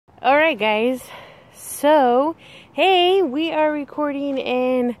Alright guys, so hey, we are recording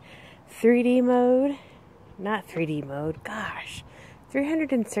in 3D mode, not 3D mode, gosh,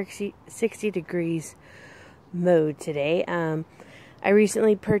 360 degrees mode today. I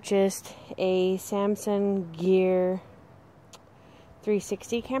recently purchased a Samsung Gear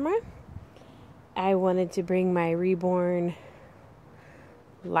 360 camera. I wanted to bring my Reborn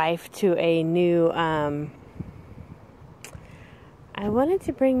life to a new, I wanted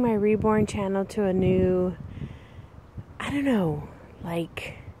to bring my Reborn channel to a new, I don't know,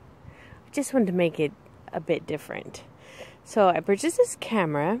 like, I just wanted to make it a bit different. So I purchased this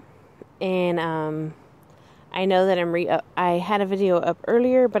camera, and I know that I had a video up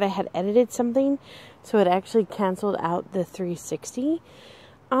earlier, but I had edited something, so it actually canceled out the 360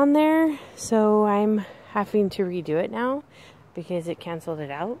 on there. So I'm having to redo it now because it canceled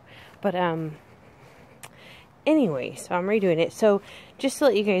it out. But anyway, so I'm redoing it. So just to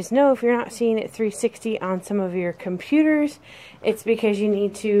let you guys know, if you're not seeing it 360 on some of your computers, it's because you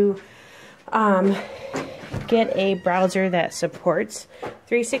need to get a browser that supports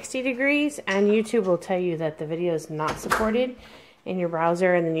 360 degrees, and YouTube will tell you that the video is not supported in your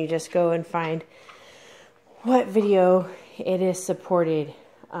browser, and then you just go and find what video it is supported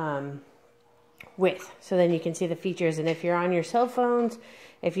with. So then you can see the features. And if you're on your cell phones,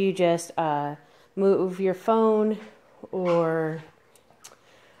 if you just move your phone or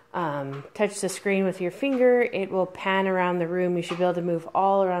touch the screen with your finger, it will pan around the room. You should be able to move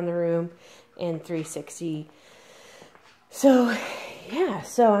all around the room in 360. So yeah,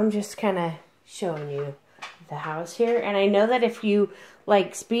 so I'm just kind of showing you the house here. And I know that if you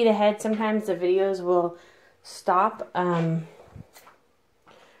like speed ahead, sometimes the videos will stop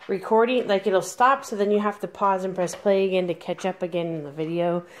recording, like it'll stop, so then you have to pause and press play again to catch up again in the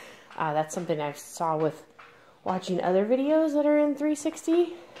video. That's something I saw with watching other videos that are in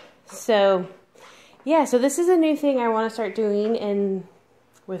 360. So yeah, so this is a new thing I want to start doing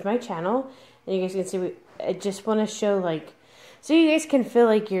with my channel. And you guys can see, I just want to show, like, so you guys can feel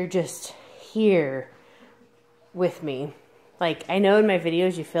like you're just here with me. Like, I know in my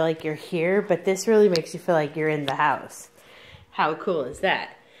videos you feel like you're here, but this really makes you feel like you're in the house. How cool is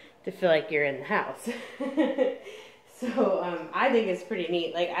that? To feel like you're in the house. So, I think it's pretty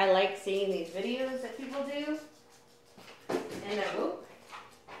neat. Like, I like seeing these videos that people do. And,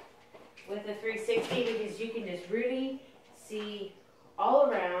 with the 360, because you can just really see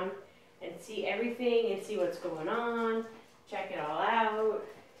all around and see everything and see what's going on, check it all out,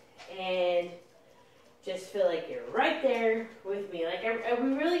 and just feel like you're right there with me. Like,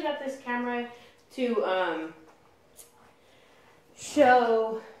 we really got this camera to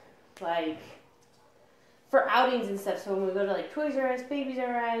show, like, for outings and stuff. So when we go to like Toys R Us, Babies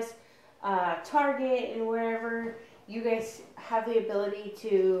R Us, Target, and wherever, you guys have the ability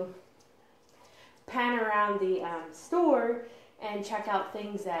to pan around the store and check out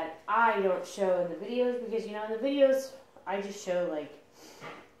things that I don't show in the videos, because, you know, in the videos I just show like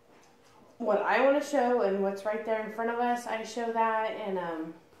what I want to show and what's right there in front of us. I show that, and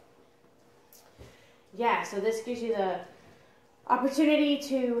yeah, so this gives you the opportunity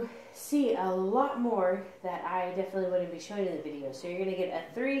to see a lot more that I definitely wouldn't be showing in the video. So you're going to get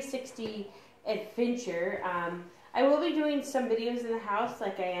a 360 adventure. I will be doing some videos in the house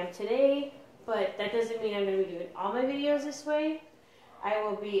like I am today, but that doesn't mean I'm going to be doing all my videos this way. I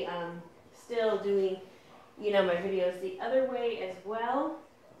will be still doing, you know, my videos the other way as well,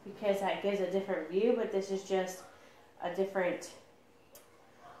 because that gives a different view, but this is just a different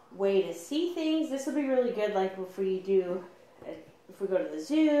way to see things. This will be really good, like if we go to the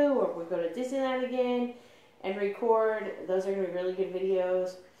zoo, or if we go to Disneyland again and record. Those are going to be really good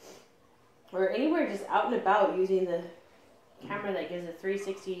videos. Or anywhere just out and about using the camera that gives a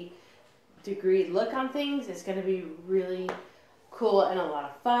 360 degree look on things. It's going to be really cool and a lot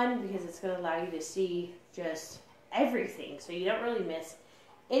of fun, because it's going to allow you to see just everything. So you don't really miss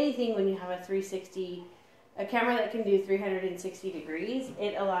anything when you have a 360, a camera that can do 360 degrees.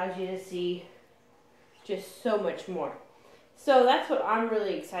 It allows you to see just so much more. So that's what I'm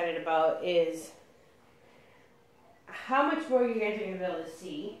really excited about, is how much more you guys are going to be able to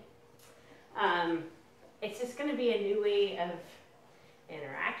see. It's just going to be a new way of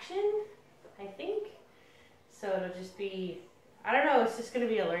interaction, I think. So it'll just be, I don't know, it's just going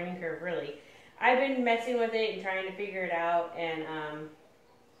to be a learning curve, really. I've been messing with it and trying to figure it out, and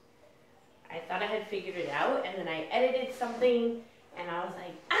I thought I had figured it out, and then I edited something, and I was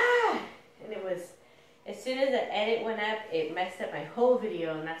like, ah! And it was, as soon as the edit went up, it messed up my whole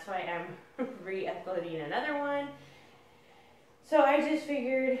video, and that's why I'm re-uploading another one. So I just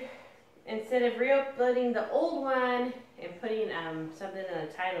figured instead of re-uploading the old one and putting something in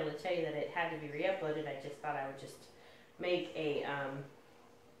the title to tell you that it had to be re-uploaded, I just thought I would just make a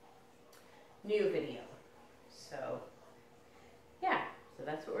new video. So yeah, so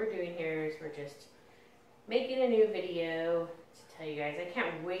that's what we're doing here, is we're just making a new video to tell you guys. I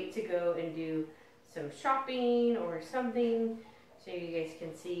can't wait to go and do some shopping or something so you guys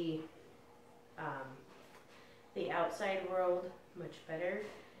can see the outside world much better.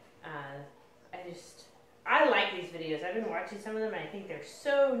 I like these videos. I've been watching some of them and I think they're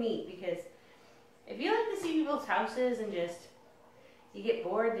so neat, because if you like to see people's houses and just you get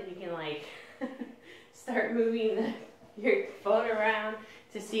bored, then you can like start moving your phone around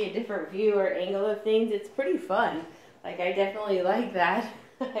to see a different view or angle of things. It's pretty fun. Like, I definitely like that.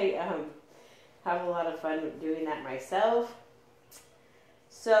 I have a lot of fun doing that myself.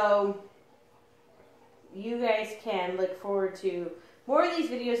 So you guys can look forward to more of these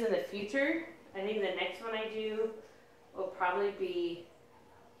videos in the future. I think the next one I do will probably be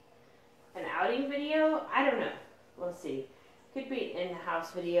an outing video. I don't know. We'll see. Could be an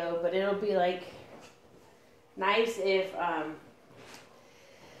in-house video, but it'll be like nice if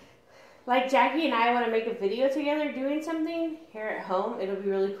like Jackie and I want to make a video together doing something here at home. It'll be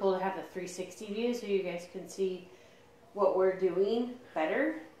really cool to have the 360 view so you guys can see what we're doing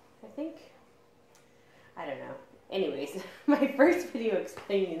better, I think. I don't know. Anyways, my first video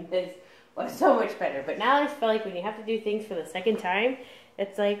explaining this was so much better. But now I just feel like when you have to do things for the second time,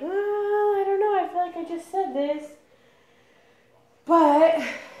 it's like, well, I don't know. I feel like I just said this. But,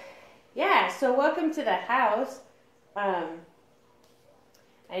 yeah, so welcome to the house.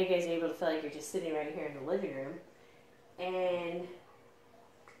 Now you guys are able to feel like you're just sitting right here in the living room. And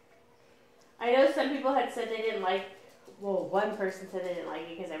I know some people had said they didn't like, well, one person said they didn't like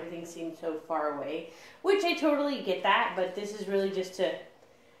it because everything seemed so far away, which I totally get that, but this is really just to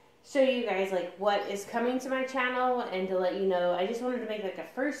show you guys like what is coming to my channel and to let you know. I just wanted to make like a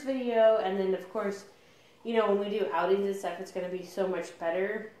first video, and then of course, you know, when we do outings and stuff, it's going to be so much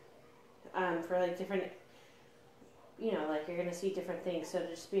better for like different, you know, like you're going to see different things, so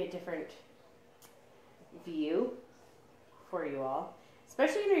it'll just be a different view for you all.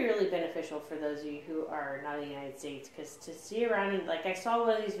 Especially going to be really beneficial for those of you who are not in the United States, because to see around, and like I saw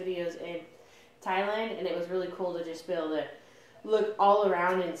one of these videos in Thailand, and it was really cool to just be able to look all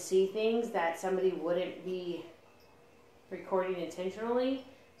around and see things that somebody wouldn't be recording intentionally.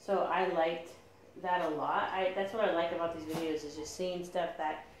 So I liked that a lot. That's what I like about these videos, is just seeing stuff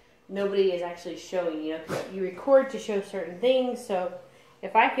that nobody is actually showing, you know, 'cause you record to show certain things. So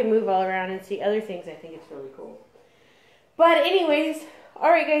if I can move all around and see other things, I think it's really cool. But anyways,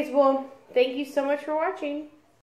 alright guys, well, thank you so much for watching.